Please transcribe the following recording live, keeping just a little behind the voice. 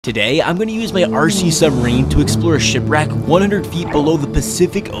Today, I'm going to use my RC Submarine to explore a shipwreck 100 feet below the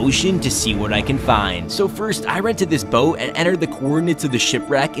Pacific Ocean to see what I can find. So first, I rented this boat and entered the coordinates of the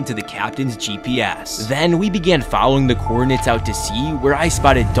shipwreck into the captain's GPS. Then, we began following the coordinates out to sea, where I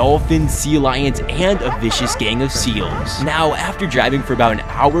spotted dolphins, sea lions, and a vicious gang of seals. Now, after driving for about an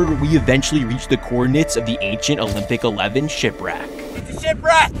hour, we eventually reached the coordinates of the ancient Olympic 11 shipwreck.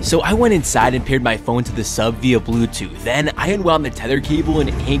 Shipwreck! So I went inside and paired my phone to the sub via Bluetooth. Then I unwound the tether cable and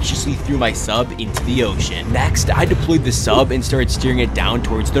anxiously threw my sub into the ocean. Next, I deployed the sub and started steering it down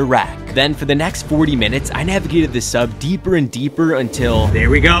towards the wreck. Then for the next 40 minutes, I navigated the sub deeper and deeper until... there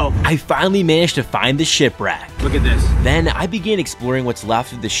we go! I finally managed to find the shipwreck. Look at this. Then I began exploring what's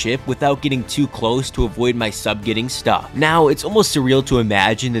left of the ship without getting too close to avoid my sub getting stuck. Now, it's almost surreal to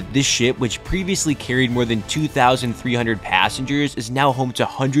imagine that this ship, which previously carried more than 2,300 passengers, is now home to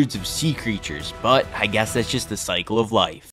hundreds of sea creatures, but I guess that's just the cycle of life.